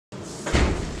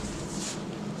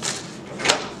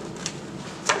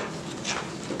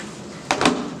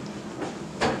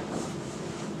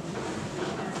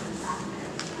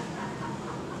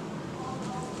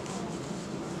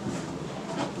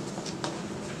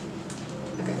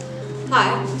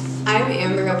Hi, I'm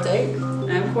Amber Updike.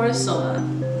 I'm Cora Sola.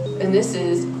 And this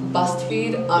is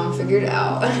BuzzFeed Unfigured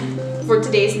Out. For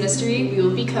today's mystery, we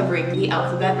will be covering the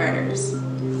Alphabet Murders.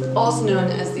 Also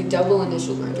known as the Double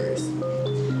Initial Murders.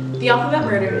 The Alphabet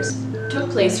Murders took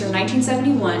place from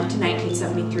 1971 to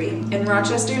 1973 in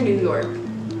Rochester, New York.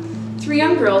 3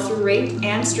 young girls were raped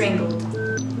and strangled.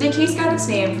 The case got its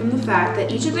name from the fact that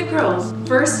each of the girls'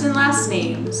 first and last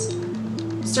names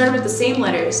started with the same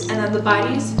letters, and that the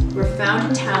bodies were found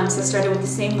in towns that started with the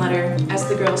same letter as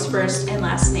the girl's first and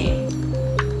last name.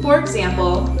 For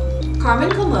example,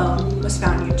 Carmen Colon was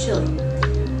found near Chile.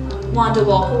 Wanda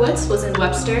Wolkowitz was in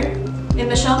Webster, and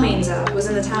Michelle Mainza was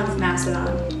in the town of Macedon.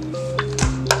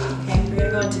 Okay, we're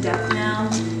gonna go into depth now.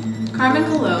 Carmen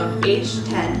Colon, aged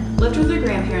 10, lived with her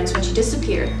grandparents when she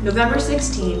disappeared, November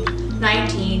 16,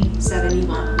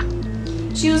 1971.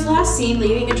 She was last seen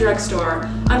leaving a drugstore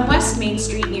on West Main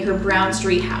Street near her Brown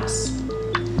Street house.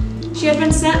 She had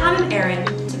been sent on an errand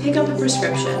to pick up a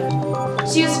prescription.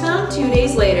 She was found 2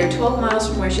 days later, 12 miles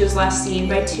from where she was last seen,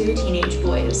 by 2 teenage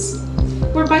boys who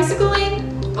were bicycling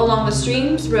along the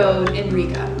Streams Road in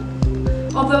Riga.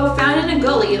 Although found in a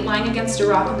gully lying against a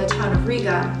rock in the town of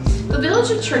Riga, the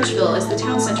village of Churchville is the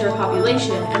town center of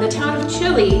population, and the town of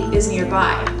Chile is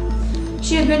nearby.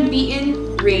 She had been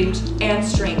beaten, raped, and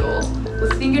strangled,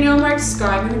 with fingernail marks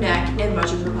scarring her neck and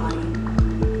much of her body.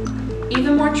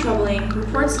 Even more troubling,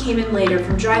 reports came in later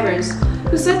from drivers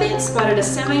who said they had spotted a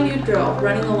semi-nude girl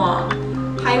running along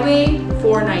Highway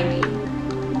 490,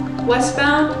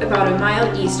 westbound about a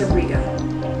mile east of Riga.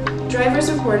 Drivers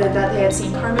reported that they had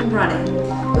seen Carmen running,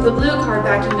 with a blue car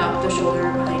backing up the shoulder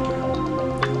behind her.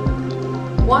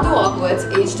 Wanda Wolkowitz,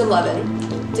 aged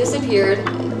 11, disappeared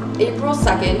April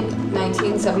 2nd,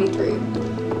 1973.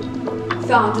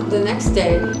 Found the next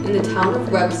day in the town of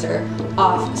Webster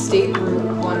off State Route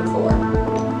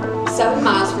 14, 7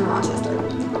 miles from Rochester.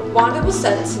 Wanda was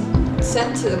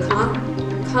sent to the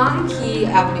Conkey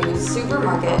Avenue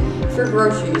supermarket for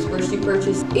groceries, where she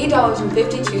purchased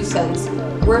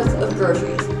 $8.52 worth of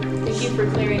groceries. Thank you for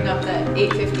clearing up that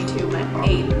 $8.52 meant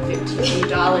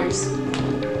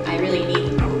 $8.52. I really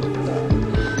need it.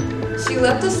 She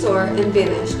left the store and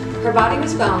vanished. Her body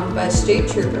was found by a state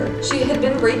trooper. She had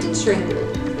been raped and strangled.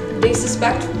 They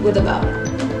suspect with a bell.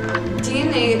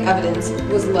 DNA evidence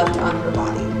was left on her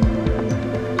body.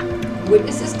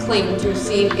 Witnesses claimed to have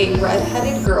seen a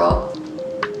red-headed girl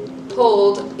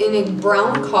pulled in a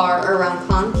brown car around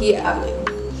Conkey Avenue.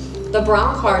 The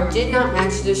brown car did not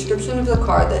match the description of the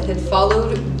car that had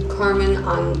followed Carmen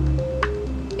on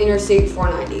Interstate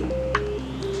 490.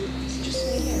 Just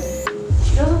wait here.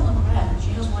 She doesn't look red.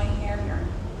 She has white hair here.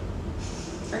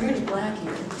 Her hair is black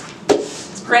here.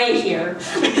 It's gray here.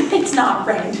 It's not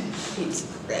red. It's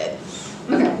red.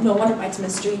 Okay. No wonder why it's a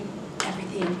mystery.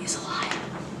 Everything is a lie.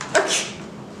 Okay.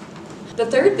 The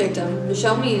third victim,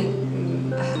 Michelle how do I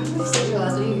say her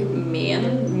last name?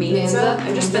 Mainza?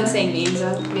 I've just been saying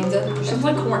Mainza. She's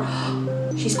like corn.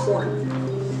 She's corn.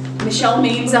 Michelle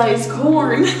Mainza is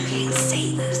corn. Can't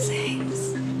say those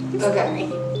things. Okay.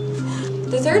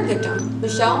 The third victim,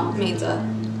 Michelle Mainza,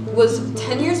 was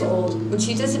 10 years old when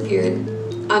she disappeared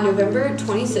on November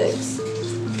 26,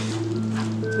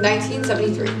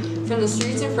 1973, from the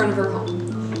streets in front of her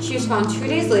home. She was found 2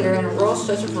 days later in a rural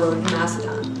stretch of road in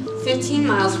Macedon, 15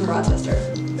 miles from Rochester.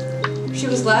 She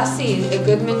was last seen at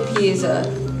Goodman Piazza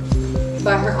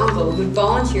by her uncle, who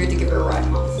volunteered to give her a ride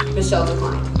home. Michelle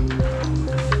declined.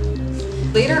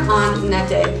 Later on in that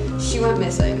day, she went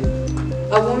missing.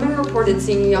 A woman reported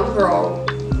seeing a young girl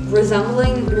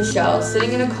resembling Michelle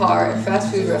sitting in a car at a fast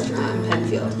food restaurant in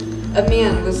Penfield. A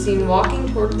man was seen walking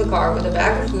toward the car with a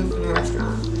bag of food from the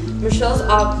restaurant. Michelle's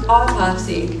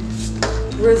autopsy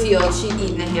revealed she'd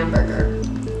eaten a hamburger.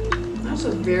 That was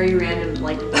a very random,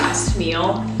 last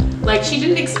meal. She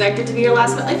didn't expect it to be her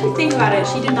last meal. If you think about it,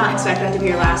 she did not expect that to be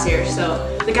her last year. So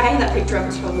the guy that picked her up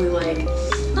was probably like,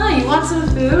 "Oh, you want some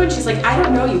food?" She's like, "I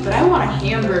don't know you, but I want a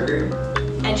hamburger."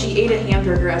 And she ate a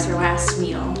hamburger as her last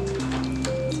meal.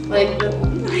 I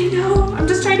know. I'm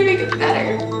just trying to make it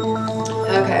better.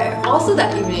 Okay. Also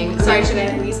that evening... Sorry, should I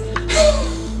have these?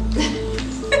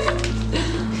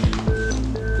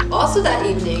 Also that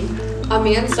evening, a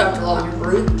man stopped along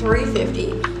Route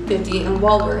 350 in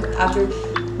Walworth after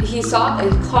he saw a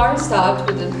car stopped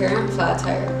with an apparent flat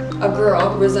tire. A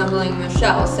girl resembling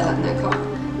Michelle sat in that car.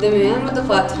 The man with the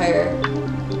flat tire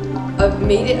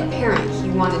made it apparent he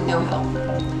wanted no help.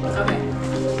 Okay.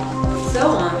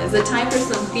 So, is it time for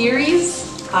some theories?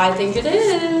 I think it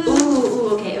is.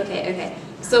 Ooh, okay.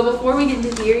 So before we get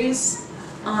into theories,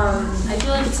 I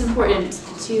feel like it's important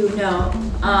to know,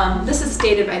 this is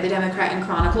stated by the Democrat and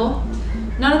Chronicle.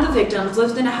 None of the victims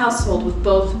lived in a household with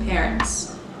both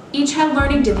parents. Each had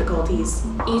learning difficulties.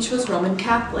 Each was Roman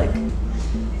Catholic.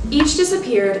 Each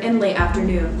disappeared in late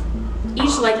afternoon.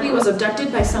 Each likely was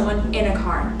abducted by someone in a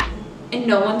car. And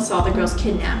no one saw the girls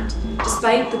kidnapped,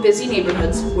 despite the busy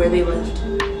neighborhoods where they lived.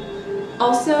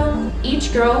 Also,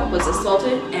 each girl was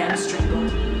assaulted and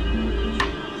strangled.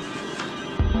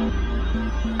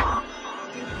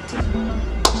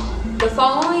 The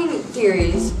following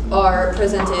theories are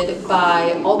presented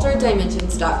by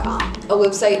AlteredDimensions.com, a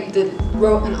website that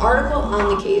wrote an article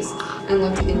on the case and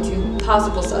looked into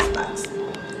possible suspects.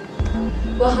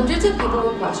 While hundreds of people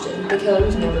were questioned, the killer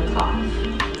was never caught.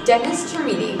 Dennis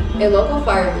Termini, a local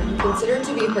fireman considered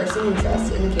to be a person of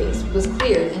interest in the case, was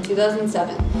cleared in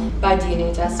 2007 by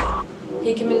DNA testing.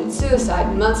 He committed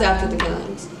suicide months after the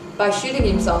killings by shooting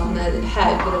himself in the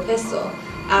head with a pistol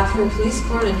after police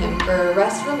cornered him for an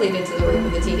arrest related to the rape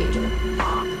of a teenager.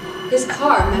 His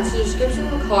car matched the description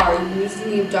of the car used in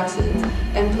the abductions,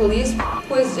 and police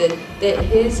posited that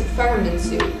his fireman's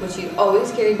suit, which he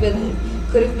always carried with him,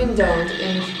 could have been donned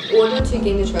in order to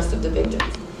gain the trust of the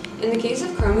victims. In the case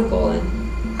of Carmen Golan,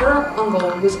 her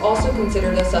uncle was also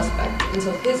considered a suspect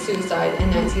until his suicide in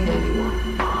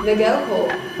 1991. Miguel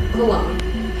Colon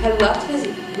had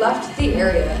left the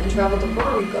area and traveled to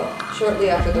Puerto Rico shortly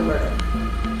after the murder.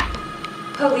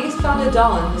 Police found a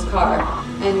doll in his car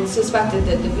and suspected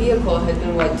that the vehicle had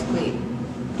been wiped clean.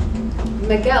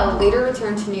 Miguel later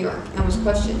returned to New York and was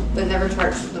questioned, but never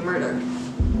charged with the murder.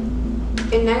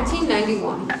 In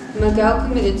 1991, Miguel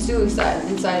committed suicide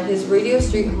inside his Radio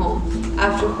Street home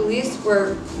after police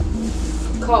were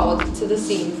called to the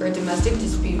scene for a domestic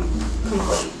dispute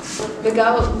complaint.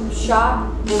 Miguel shot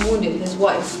and wounded his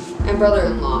wife and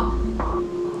brother-in-law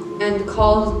and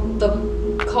called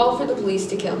for the police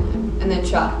to kill him, and then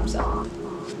shot himself.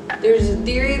 There's a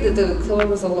theory that the killer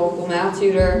was a local mass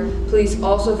shooter. Police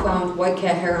also found white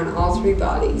cat hair on all three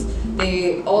bodies.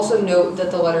 They also note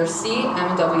that the letters C, M,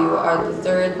 and W are the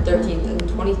 3rd, 13th, and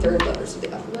 23rd letters of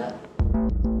the alphabet.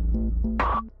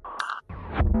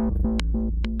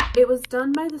 It was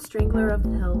done by the Strangler of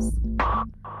the Hills.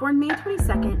 Born May 22,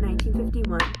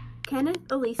 1951, Kenneth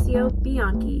Alessio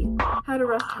Bianchi had a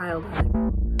rough childhood,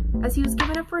 as he was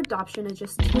given up for adoption at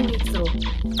just 2 weeks old.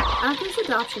 After his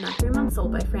adoption at 3 months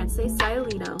old by Frances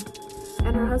Cialino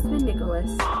and her husband Nicholas,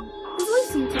 his life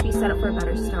seemed to be set up for a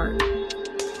better start.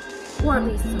 Or at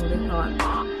least so they thought.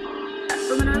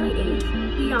 From an early age,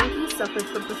 Bianchi suffered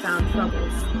from profound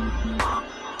troubles.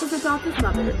 His adoptive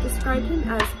mother described him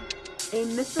as a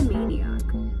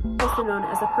mythomaniac, also known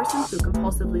as a person who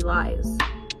compulsively lies,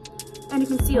 and a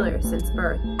concealer since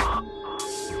birth.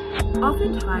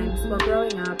 Oftentimes, while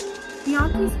growing up,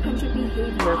 Bianchi's penchant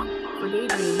behavior for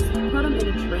daydreams put him in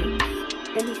a trance,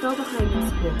 and he fell behind in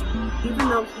school, even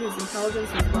though his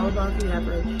intelligence was well above the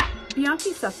average.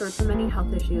 Bianchi suffered from many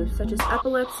health issues, such as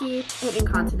epilepsy and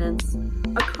incontinence,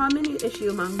 a common issue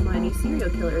among many serial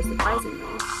killers, surprisingly.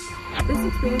 This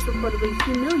experience reportedly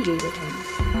humiliated him,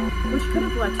 which could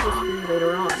have led to his career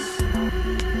later on.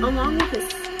 Along with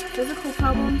his physical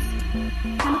problems,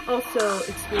 Kenneth also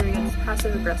experienced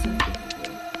passive-aggressive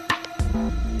behavior.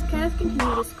 Kenneth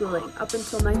continued his schooling up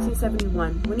until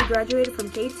 1971, when he graduated from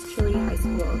Gates Chili High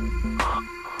School.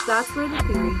 That's where the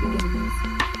theory begins.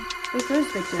 The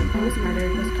first victim who was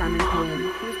murdered was Carmen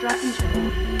Golan, who was dropped in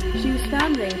Chile. She was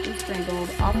found raped and strangled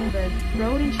off of a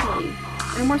road in Chile,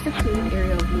 in a more secluded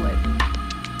area of wood.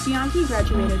 Bianchi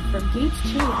graduated from Gates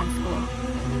Chili High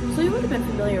School, so he would have been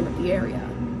familiar with the area,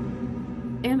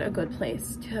 and a good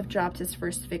place to have dropped his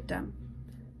first victim.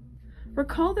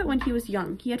 Recall that when he was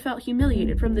young, he had felt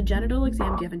humiliated from the genital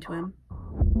exam given to him,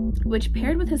 which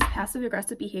paired with his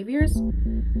passive-aggressive behaviors,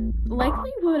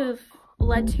 likely would have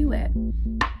led to it.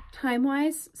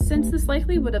 Time-wise, since this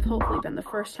likely would have hopefully been the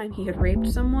first time he had raped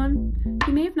someone,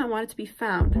 he may have not wanted to be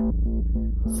found,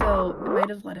 so it might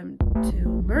have led him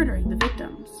to murdering the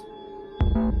victims.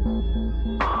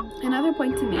 Another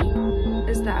point to make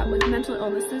is that with mental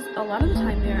illnesses, a lot of the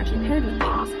time they are actually paired with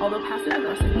things, although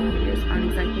passive-aggressive behaviors aren't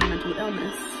exactly a mental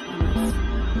illness, unless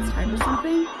it's tied with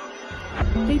something,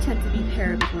 they tend to be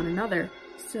paired with one another.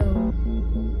 So,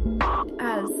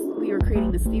 as we were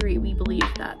creating this theory, we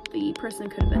believed that the person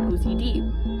could have been OCD.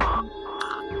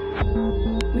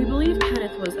 We believe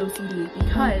Kenneth was OCD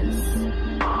because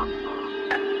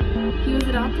he was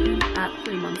adopted at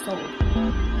 3 months old.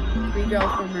 3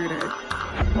 girls were murdered.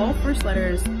 All first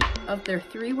letters of their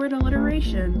 3-word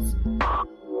alliterations: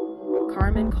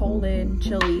 Carmen Golan,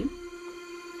 Chile;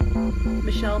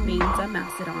 Michelle Mainza,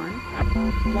 Macedon;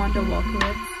 Wanda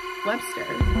Walkowitz, Webster,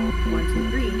 1, 2,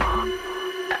 3.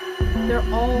 They're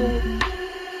all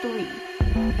 3,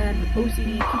 and with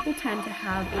OCD, people tend to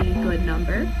have a good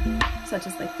number, such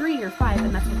as like 3 or 5,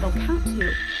 and that's what they'll count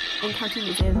to. And counting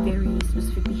is a very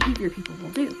specific behavior people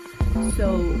will do.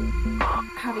 So,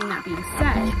 having that being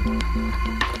said,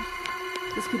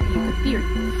 this could be a good theory,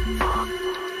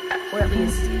 or at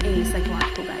least a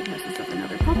psychological diagnosis of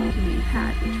another problem he may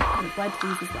have had, which could have led to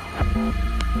these as well.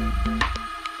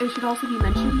 It should also be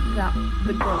mentioned that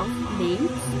the girls'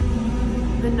 names,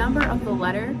 the number of the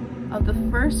letter of the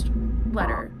first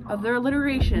letter of their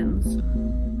alliterations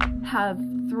have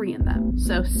 3 in them.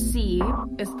 So C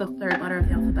is the 3rd letter of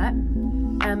the alphabet,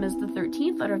 M is the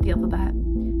 13th letter of the alphabet,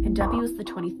 and W is the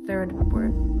 23rd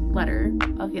letter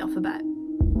of the alphabet.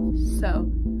 So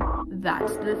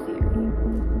that's the theory.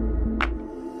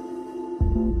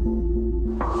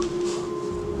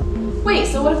 Wait,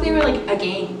 so what if they were like a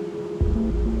gang?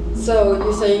 So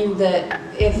you're saying that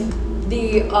if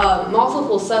the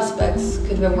multiple suspects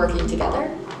could have been working together?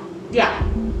 Yeah.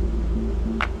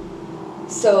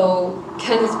 So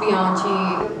Kenneth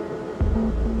Bianchi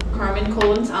Carmen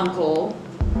Cullen's uncle.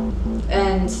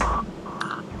 and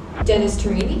Dennis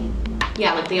Termini?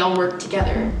 Yeah, like they all work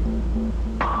together.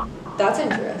 That's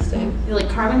interesting. Like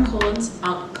Carmen Cullen's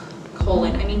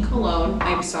Cologne,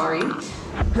 I'm sorry.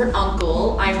 Her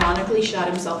uncle ironically shot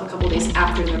himself a couple days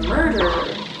after the murder.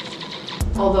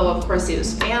 Although, of course, it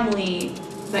was family.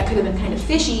 That could have been kind of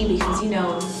fishy because, you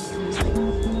know, it was like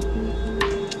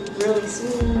really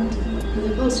soon,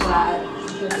 really close to that.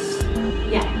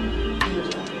 Yeah.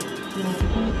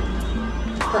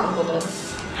 Her uncle did.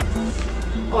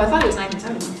 Oh, I thought it was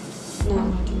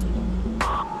 1971.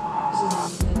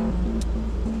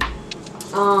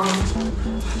 No, 1991. I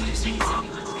thought it was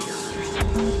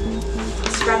 1971.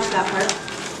 Scratch that part.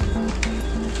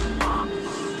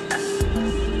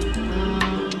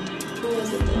 Who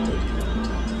was it that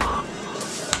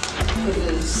did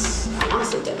it was, I want to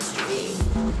say Dennis Termini.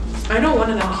 I know one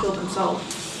of them killed himself.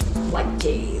 Like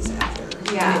days after.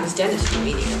 Yeah. And it was Dennis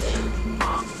Termini, I think.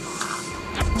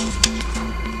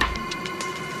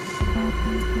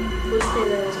 Let's say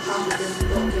there was a positive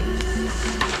building.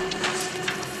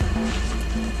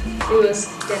 It was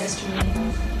Dennis Termini.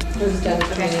 It was Dennis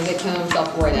Termini that killed himself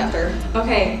right after.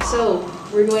 Okay, so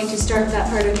we're going to start that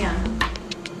part again.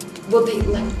 Well, they,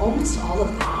 like, almost all of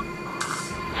them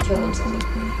killed themselves.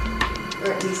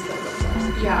 Or at least killed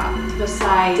themselves. Yeah, Did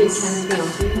besides...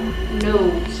 Kenneth Bianchi? No,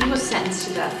 he was sentenced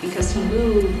to death because he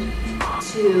moved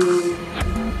to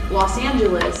Los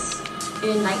Angeles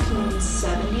in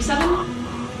 1977.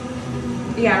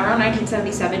 Yeah, around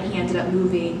 1977 he ended up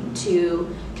moving to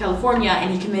California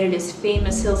and he committed his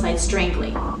famous Hillside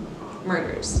Strangling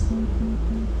murders.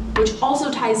 Which also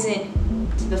ties in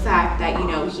to the fact that, you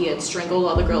know, he had strangled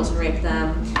all the girls and raped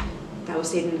them. That was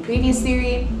stated in the previous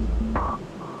theory.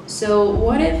 So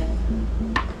what if...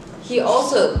 He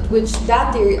also, which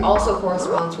that theory also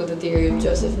corresponds with the theory of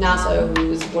Joseph Nasso, who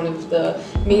was one of the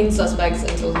main suspects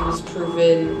until he was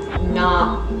proven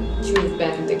not to have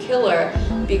been the killer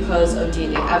because of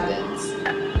DNA evidence.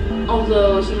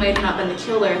 Although he might have not been the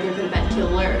killer, there could have been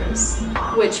killers.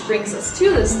 Which brings us to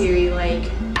this theory,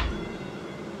 like,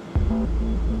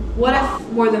 what if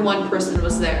more than one person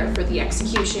was there for the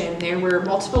execution? There were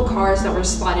multiple cars that were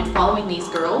spotted following these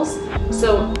girls,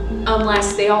 so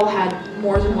unless they all had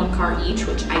more than one car each,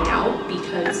 which I doubt,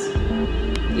 because,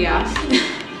 yeah,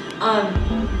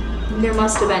 there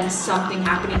must have been something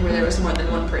happening where there was more than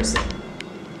one person.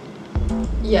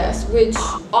 Yes, which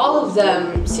all of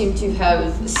them seem to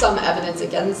have some evidence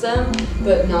against them,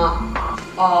 but not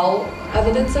all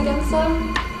evidence against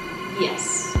them.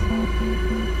 Yes.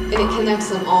 And it connects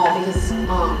them all because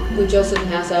with Joseph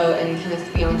Nasso and Kenneth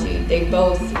Bianchi, they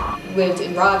both lived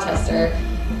in Rochester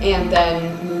and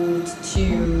then moved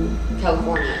to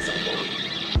California at some point.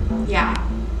 Yeah.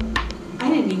 I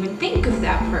didn't even think of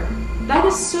that part. That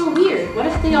is so weird. What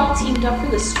if they all teamed up for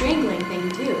the strangling thing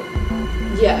too?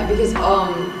 Yeah, because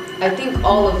I think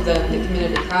all of them that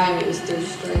committed a crime, it was through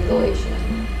strangulation.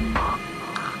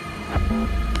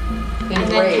 And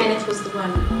then rape. Kenneth was the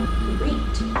one who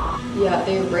raped. Yeah,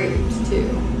 they raped too.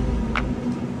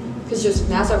 Because Joseph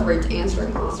Nasso raped and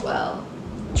strangled as well.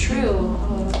 True.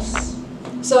 Oh, that's...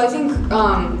 So I think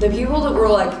the people that were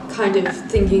like kind of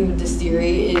thinking of this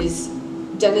theory is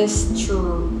Dennis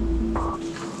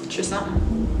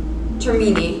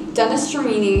Termini, Dennis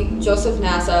Termini, Joseph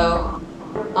Nasso,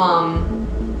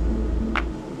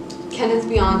 Kenneth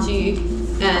Bianchi,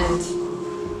 and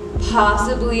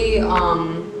possibly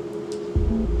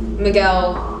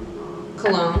Miguel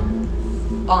Colon,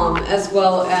 as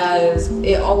well as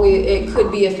it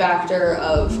could be a factor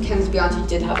of Kenneth Bianchi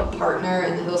did have a partner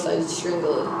in the Hillside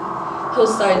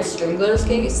Stranglers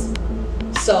case,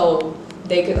 so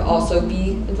they could also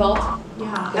be involved.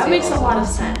 Yeah, that makes a lot of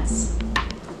sense.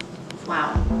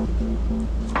 Wow.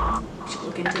 We should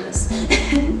look into this.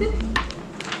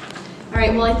 All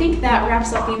right, well, I think that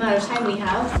wraps up the amount of time we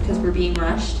have because we're being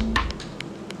rushed.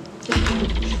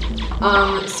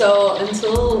 So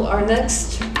until our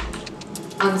next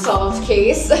unsolved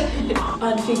case.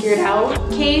 Unfigured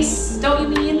out case, don't you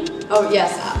mean? Oh,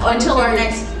 yes. Until our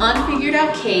next unfigured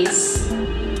out case,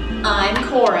 I'm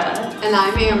Cora. And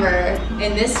I'm Amber.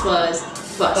 And this was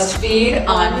BuzzFeed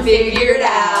Unfigured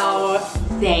Out.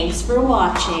 Thanks for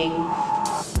watching.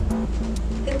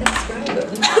 Hit that subscribe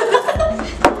button.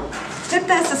 Hit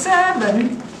that subscribe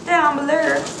button down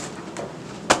below.